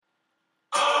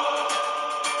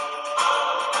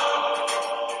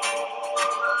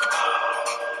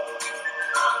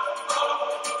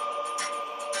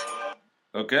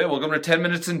Okay, welcome to 10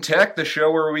 Minutes in Tech, the show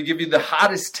where we give you the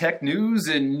hottest tech news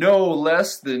in no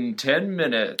less than 10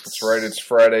 minutes. That's right, it's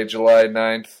Friday, July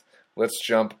 9th. Let's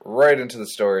jump right into the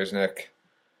stories, Nick.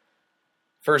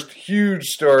 First huge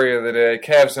story of the day,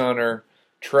 Cavs owner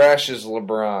trashes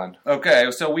LeBron.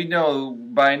 Okay, so we know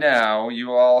by now,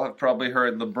 you all have probably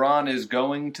heard, LeBron is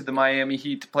going to the Miami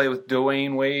Heat to play with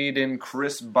Dwayne Wade and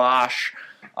Chris Bosh.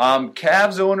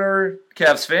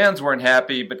 Cavs fans weren't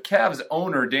happy, but Cavs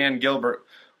owner Dan Gilbert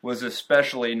was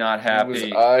especially not happy. He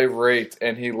was irate,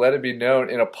 and he let it be known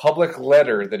in a public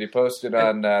letter that he posted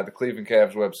on the Cleveland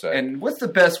Cavs website. And what's the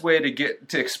best way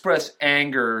to express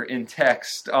anger in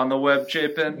text on the web,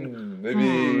 Chapin?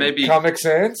 Maybe Comic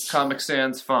Sans? Comic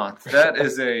Sans font. That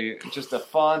is just a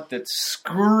font that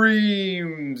screams.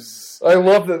 I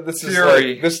love that this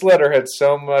fury. This letter had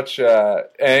so much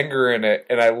anger in it,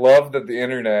 and I love that the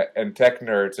internet and tech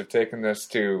nerds have taken this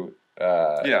to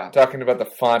talking about the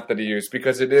font that he used,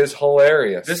 because it is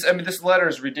hilarious. This letter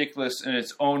is ridiculous in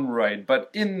its own right,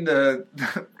 but in the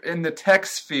tech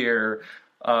sphere,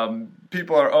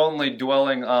 people are only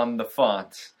dwelling on the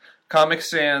font. Comic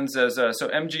Sans, so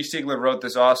MG Siegler wrote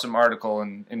this awesome article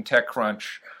in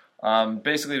TechCrunch.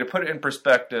 Basically, to put it in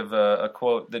perspective, a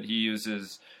quote that he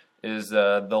uses is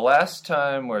the last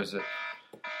time. Where is it?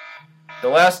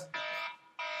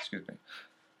 Excuse me.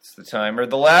 The timer.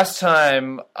 The last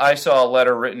time I saw a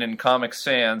letter written in Comic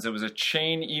Sans, it was a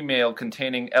chain email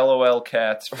containing LOL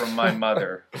cats from my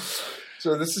mother.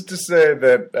 So this is to say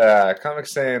that Comic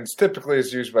Sans typically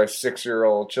is used by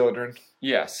 6-year-old children.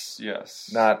 Yes.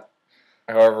 Not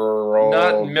however old.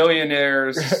 Not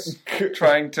millionaires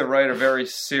trying to write a very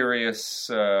serious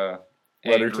letter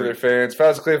to their fans. If I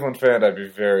was a Cleveland fan, I'd be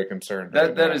very concerned.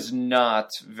 That is not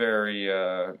very.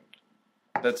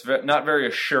 That's not very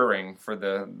assuring for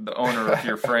the owner of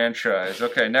your franchise.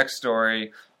 Okay, next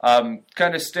story. Kind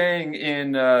of staying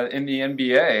in the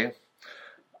NBA.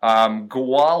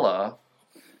 Gowalla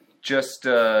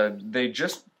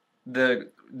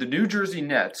the New Jersey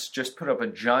Nets just put up a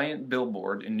giant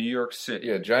billboard in New York City.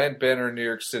 Yeah, giant banner in New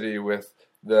York City with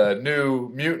the new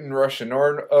mutant Russian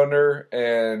owner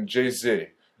and Jay-Z.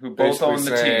 Who both own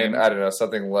the team. I don't know,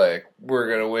 something like, we're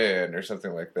going to win, or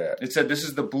something like that. It said this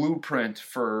is the blueprint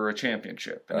for a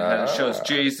championship. And it shows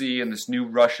Jay-Z and this new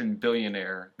Russian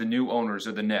billionaire, the new owners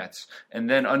of the Nets. And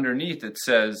then underneath it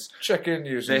says... Check in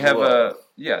using they have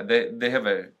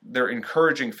they're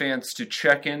encouraging fans to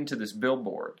check into this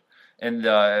billboard. And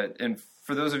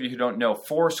for those of you who don't know,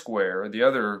 Foursquare, the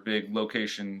other big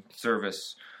location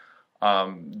service,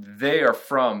 they're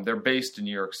based in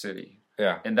New York City.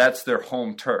 Yeah. And that's their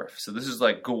home turf. So this is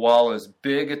like Gowalla's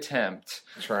big attempt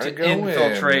to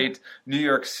infiltrate New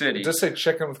York City. Just say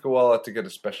check in with Gowalla to get a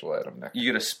special item next.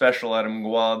 You get a special item,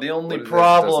 Gowalla. The only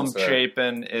problem,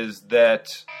 Chapin, is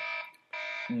that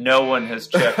no one has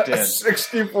checked in.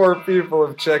 64 people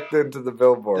have checked into the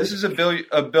billboard. This is a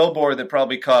billboard that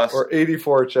probably costs... Or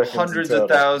 84 check-ins hundreds of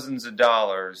thousands of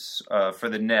dollars for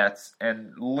the Nets,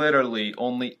 and literally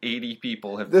only 80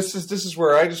 people have... This is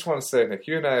where I just want to say, Nick,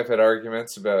 you and I have had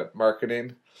arguments about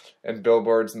marketing and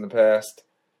billboards in the past.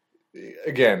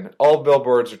 Again, all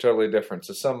billboards are totally different,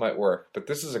 so some might work. But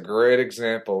this is a great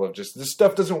example of just, this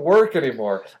stuff doesn't work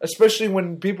anymore, especially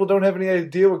when people don't have any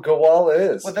idea what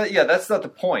Gowalla is. Well, that's not the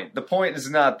point. The point is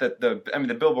not that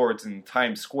the billboard's in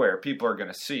Times Square. People are going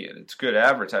to see it. It's good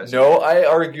advertising. No, I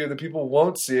argue that people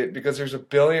won't see it because there's a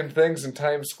billion things in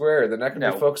Times Square. They're not going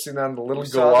to be focusing on the little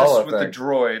Gowalla thing. With the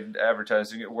droid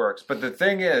advertising, it works. But the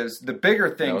thing is, the bigger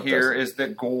thing is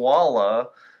that Gowalla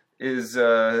is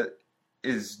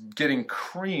getting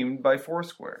creamed by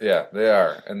Foursquare. Yeah, they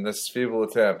are. And this feeble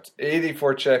attempt.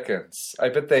 84 check-ins. I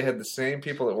bet they had the same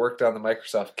people that worked on the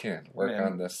Microsoft Kin work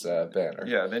on this banner.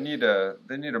 Yeah, they need a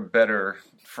better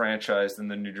franchise than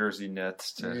the New Jersey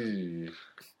Nets to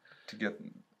get...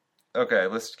 Okay,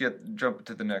 let's jump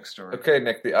to the next story. Okay,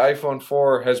 Nick, the iPhone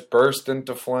 4 has burst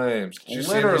into flames. Did you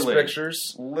see these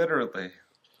pictures? Literally.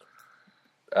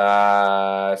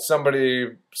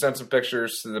 Somebody sent some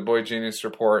pictures to the Boy Genius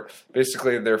report.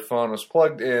 Basically, their phone was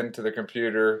plugged into the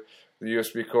computer, the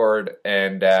USB cord,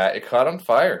 and it caught on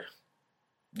fire.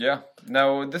 Yeah.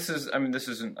 Now, this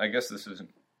isn't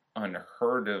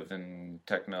unheard of in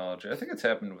technology. I think it's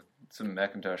happened with some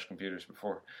Macintosh computers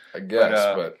before. I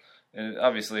guess, but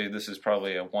obviously, this is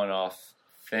probably a one-off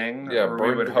thing. Yeah,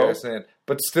 we would hope.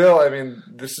 But still,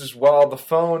 this is while the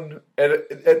phone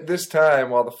at this time,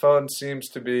 while the phone seems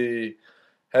to be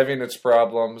having its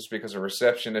problems because of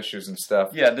reception issues and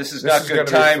stuff. Yeah, this is not good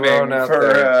timing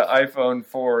for iPhone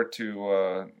 4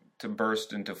 to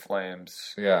burst into flames.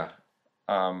 Yeah.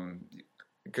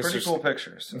 Because Pretty there's cool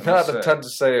pictures. I not must a say. ton to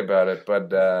say about it,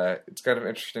 but it's kind of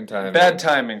interesting time. Bad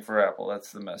timing for Apple.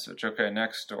 That's the message. Okay,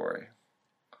 next story.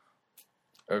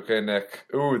 Okay, Nick.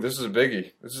 Ooh, this is a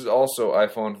biggie. This is also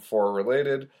iPhone 4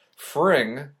 related.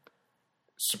 Fring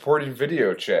supporting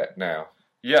video chat now.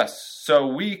 Yes. So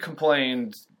we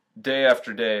complained day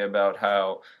after day about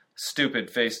how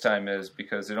stupid FaceTime is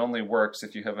because it only works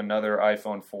if you have another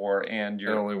iPhone 4 and It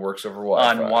you're only works over Wi-Fi.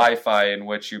 on Wi-Fi, in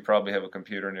which you probably have a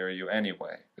computer near you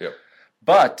anyway. Yep.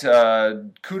 But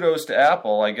kudos to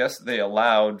Apple. I guess they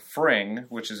allowed Fring,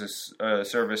 which is a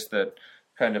service that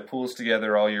kind of pulls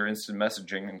together all your instant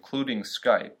messaging, including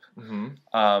Skype.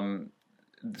 Mm-hmm.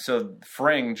 So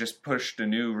Fring just pushed a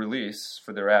new release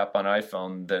for their app on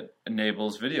iPhone that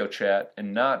enables video chat,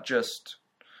 and not just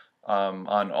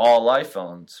on all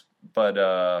iPhones, but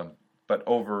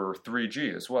over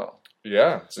 3G as well.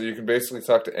 Yeah, so you can basically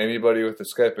talk to anybody with a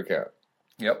Skype account.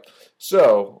 Yep.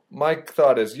 So, my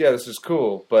thought is, yeah, this is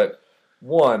cool, but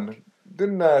one,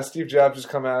 didn't Steve Jobs just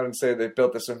come out and say they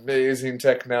built this amazing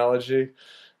technology?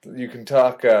 You can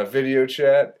talk video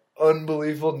chat.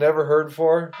 Unbelievable, never heard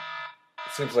before.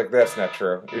 Seems like that's not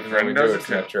true. Even though we know it's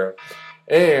not true.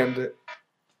 And,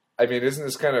 I mean, isn't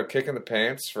this kind of kicking the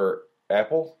pants for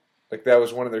Apple? Like, that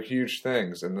was one of their huge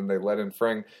things, and then they let in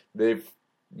Fring. They've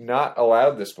not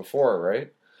allowed this before,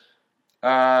 right?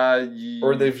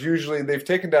 Or they've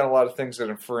taken down a lot of things that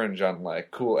infringe on like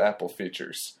cool Apple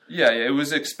features. Yeah, it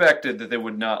was expected that they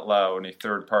would not allow any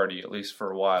third party, at least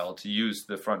for a while, to use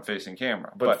the front facing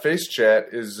camera. But Face Chat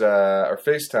is or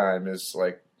FaceTime is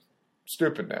like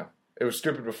stupid now. It was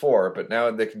stupid before, but now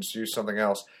they can just use something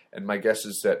else. And my guess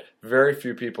is that very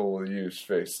few people will use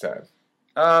FaceTime.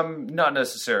 Not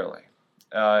necessarily.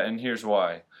 And here's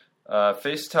why.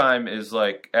 FaceTime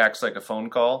acts like a phone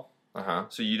call. Uh-huh.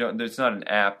 So you don't. It's not an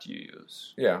app you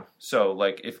use. Yeah. So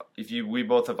like if we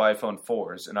both have iPhone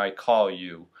 4s and I call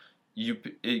you,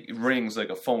 it rings like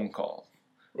a phone call.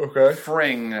 Okay.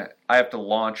 Fring, I have to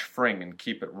launch Fring and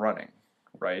keep it running,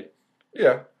 right?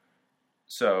 Yeah.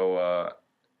 So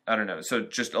I don't know. So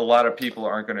just a lot of people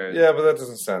aren't going to. Yeah, but that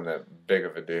doesn't sound that big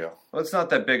of a deal. Well, it's not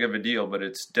that big of a deal, but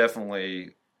it's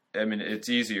definitely. I mean, it's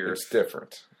easier. It's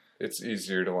different. It's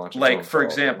easier to launch. Like for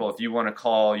example, if you want to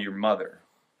call your mother.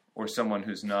 Or someone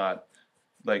who's not,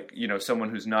 someone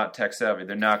who's not tech savvy,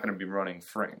 they're not going to be running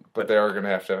Fring. But they are going to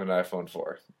have an iPhone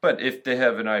 4. But if they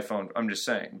have an iPhone, I'm just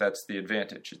saying that's the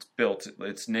advantage. It's built,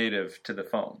 it's native to the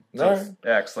phone. So it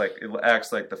acts like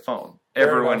the phone.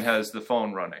 Everyone has the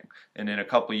phone running, and in a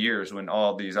couple of years, when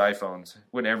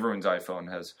everyone's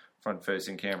iPhone has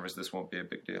front-facing cameras, this won't be a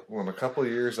big deal. Well, in a couple of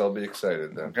years, I'll be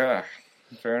excited then. Okay,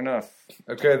 fair enough.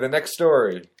 Okay, the next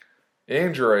story,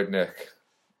 Android, Nick.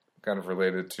 Kind of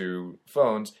related to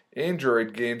phones,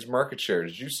 Android gains market share.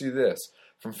 Did you see this?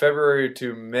 From February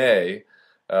to May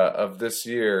of this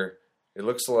year, it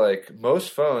looks like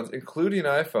most phones, including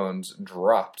iPhones,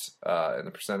 dropped in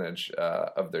the percentage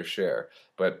of their share.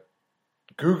 But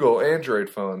Google Android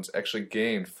phones actually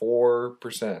gained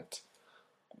 4%.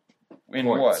 In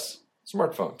points.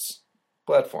 What? Smartphones.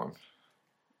 Platform.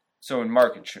 So in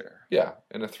market share? Yeah,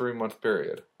 in a 3-month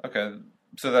period. Okay.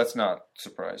 So that's not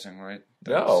surprising, right?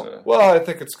 No. Well, I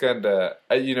think it's kind of...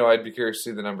 I'd be curious to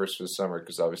see the numbers for the summer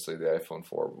because obviously the iPhone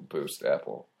 4 will boost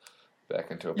Apple back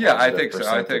into a Yeah, I think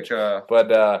percentage. so.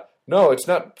 But no, it's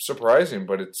not surprising,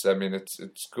 but it's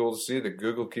cool to see that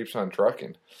Google keeps on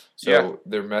trucking. So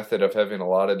their method of having a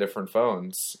lot of different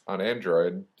phones on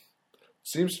Android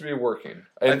seems to be working.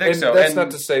 And, I think so. That's not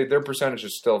to say their percentage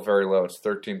is still very low. It's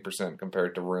 13%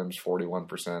 compared to RIM's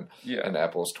 41% and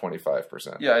Apple's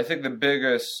 25%. Yeah, I think the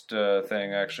biggest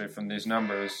thing actually from these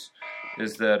numbers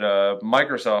is that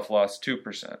Microsoft lost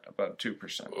 2%, about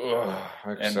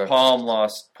 2%. And Palm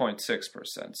lost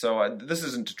 0.6%. So this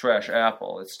isn't to trash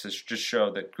Apple. It's to just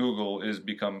show that Google is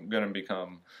going to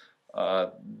become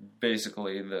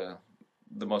basically the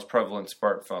most prevalent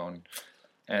smartphone.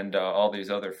 And all these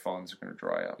other phones are going to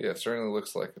dry up. Yeah, it certainly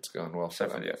looks like it's going well.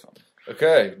 Except for the iPhone.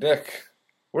 Okay, Nick,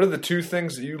 what are the 2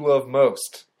 things that you love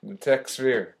most in the tech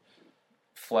sphere?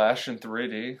 Flash and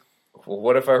 3D. Well,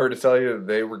 what if I were to tell you that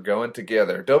they were going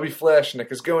together? Adobe Flash,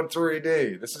 Nick, is going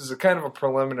 3D. This is a kind of a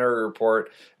preliminary report.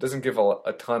 It doesn't give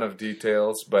a ton of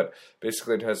details, but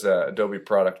basically it has a Adobe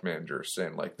product manager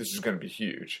saying, like, this is going to be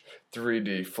huge.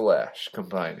 3D Flash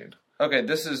combining. Okay,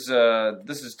 this is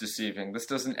deceiving. This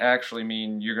doesn't actually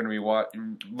mean you're going to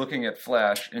be looking at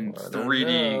Flash in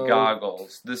 3D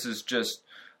goggles. This means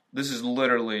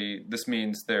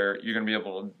you're going to be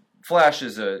able to. Flash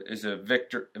is a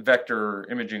vector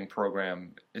imaging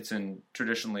program.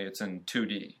 Traditionally it's in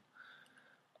 2D.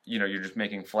 You're just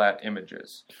making flat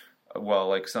images. Well,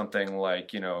 like something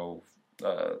like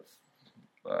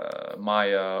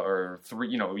Maya or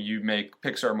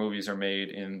Pixar movies are made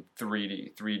in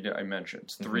 3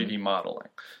 dimensions, 3D modeling.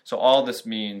 So all this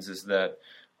means is that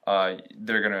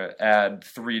they're going to add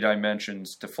 3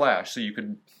 dimensions to Flash, so you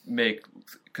could make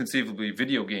conceivably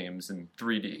video games in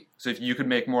 3D. So if you could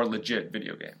make more legit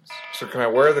video games. So can I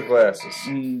wear the glasses?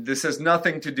 This has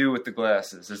nothing to do with the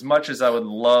glasses. As much as I would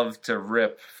love to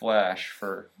rip Flash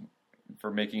for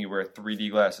making you wear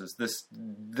 3D glasses,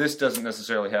 this doesn't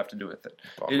necessarily have to do with it.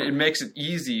 It makes it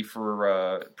easy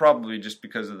for probably just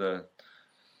because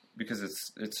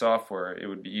it's software. It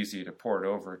would be easy to port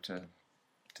over to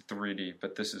 3D,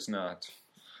 but this is not.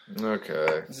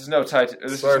 Okay. This is no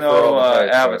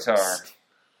Avatar.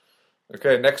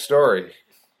 Okay, next story.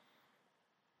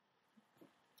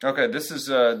 Okay, this is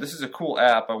a cool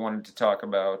app I wanted to talk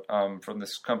about from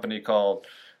this company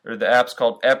the app's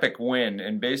called Epic Win,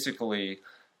 and basically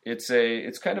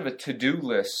it's kind of a to-do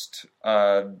list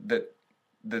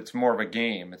that's more of a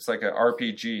game. It's like an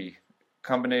RPG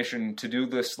combination, to-do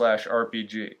list /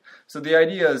 RPG. So the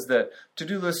idea is that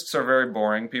to-do lists are very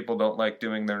boring. People don't like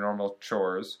doing their normal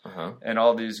chores, and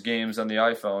all these games on the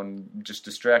iPhone just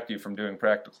distract you from doing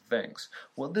practical things.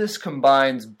 Well, this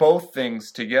combines both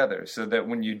things together so that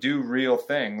when you do real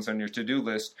things on your to-do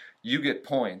list, you get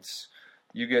points.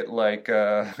 You get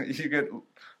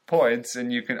points,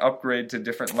 and you can upgrade to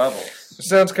different levels. It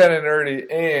sounds kind of nerdy,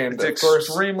 and it's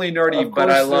extremely nerdy,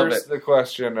 but I love it. The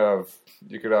question of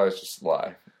you could always just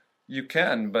lie. You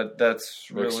can, but that's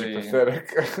Makes really you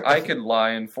pathetic. I could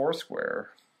lie in Foursquare.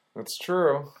 That's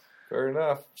true. Fair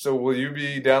enough. So will you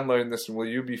be downloading this, and will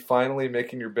you be finally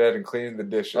making your bed and cleaning the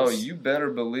dishes? Oh, you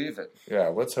better believe it. Yeah,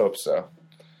 let's hope so.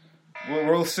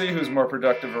 We'll see who's more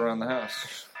productive around the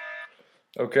house.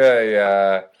 Okay,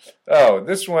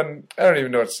 this one, I don't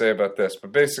even know what to say about this,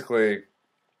 but basically,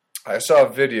 I saw a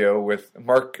video with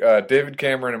David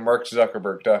Cameron and Mark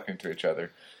Zuckerberg talking to each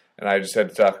other, and I just had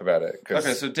to talk about it.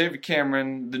 Okay, so David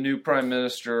Cameron, the new Prime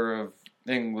Minister of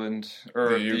England,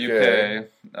 or the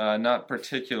UK, not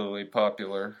particularly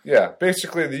popular. Yeah,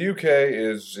 basically the UK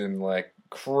is in,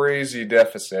 crazy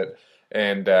deficit,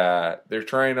 and they're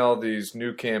trying all these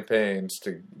new campaigns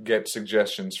to get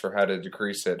suggestions for how to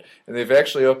decrease it. And they've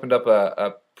actually opened up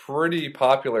a pretty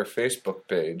popular Facebook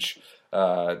page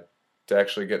to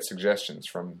actually get suggestions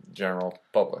from the general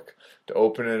public, to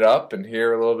open it up and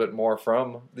hear a little bit more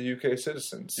from the UK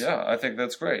citizens. Yeah, I think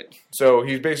that's great. So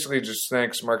he basically just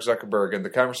thanks Mark Zuckerberg, and the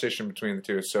conversation between the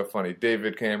two is so funny.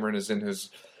 David Cameron is in his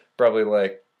probably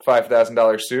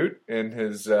 $5,000 suit in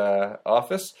his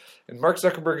office, and Mark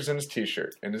Zuckerberg is in his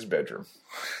T-shirt in his bedroom.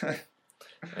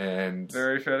 And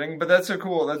very fitting, but that's a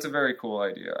very cool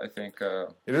idea. I think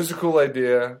it is a cool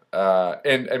idea,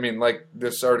 and I mean, like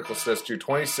this article says too,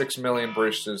 26 million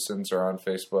British citizens are on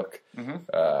Facebook.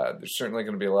 There's certainly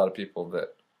going to be a lot of people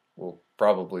that will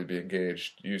probably be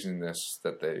engaged using this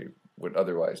that they would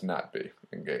otherwise not be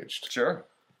engaged. Sure.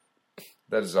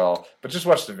 That is all. But just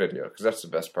watch the video, because that's the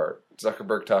best part.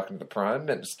 Zuckerberg talking to the Prime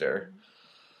Minister.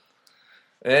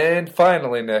 And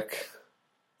finally, Nick,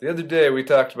 the other day we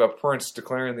talked about Prince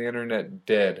declaring the internet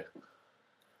dead.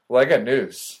 Well, I got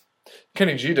news.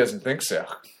 Kenny G doesn't think so.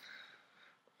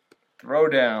 Throw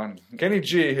down. Kenny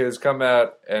G has come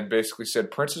out and basically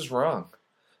said Prince is wrong.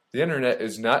 The internet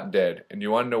is not dead. And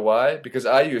you want to know why? Because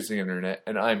I use the internet,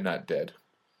 and I'm not dead.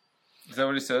 Is that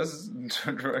what he says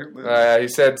directly? He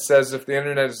says if the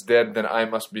internet is dead, then I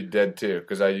must be dead too,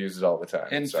 because I use it all the time.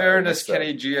 In fairness,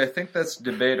 Kenny G, I think that's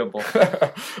debatable.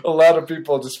 A lot of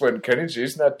people just went, Kenny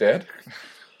G's not dead?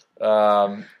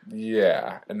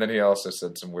 Yeah. And then he also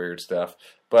said some weird stuff.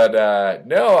 But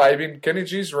no, I mean, Kenny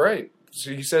G's right.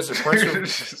 So he says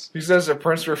that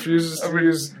Prince refuses to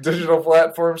use digital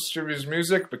platforms to distribute his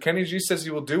music, but Kenny G says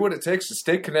he will do what it takes to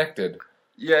stay connected.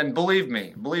 Yeah, and believe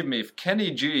me, if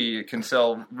Kenny G can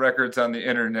sell records on the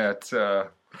internet, I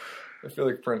feel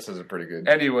like Prince has a pretty good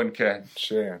anyone can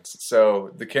chance. So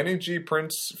the Kenny G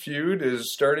Prince feud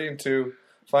is starting to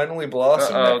finally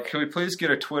blossom. Can we please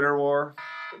get a Twitter war?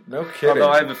 No kidding.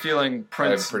 Although I have a feeling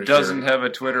Prince doesn't have a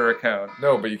Twitter account.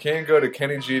 No, but you can go to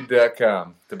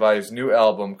KennyG.com to buy his new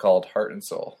album called Heart and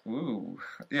Soul. Ooh.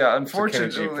 Yeah,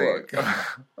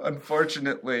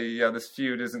 unfortunately, yeah, this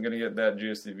feud isn't going to get that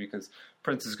juicy because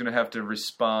Prince is going to have to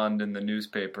respond in the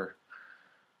newspaper.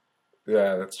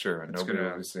 Yeah, that's true. And nobody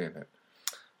will be seeing it.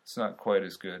 It's not quite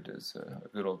as good as a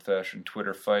good old-fashioned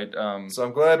Twitter fight. So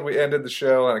I'm glad we ended the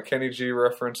show on a Kenny G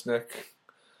reference, Nick.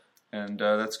 And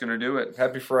that's going to do it.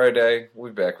 Happy Friday.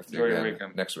 We'll be back with you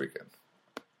again next weekend.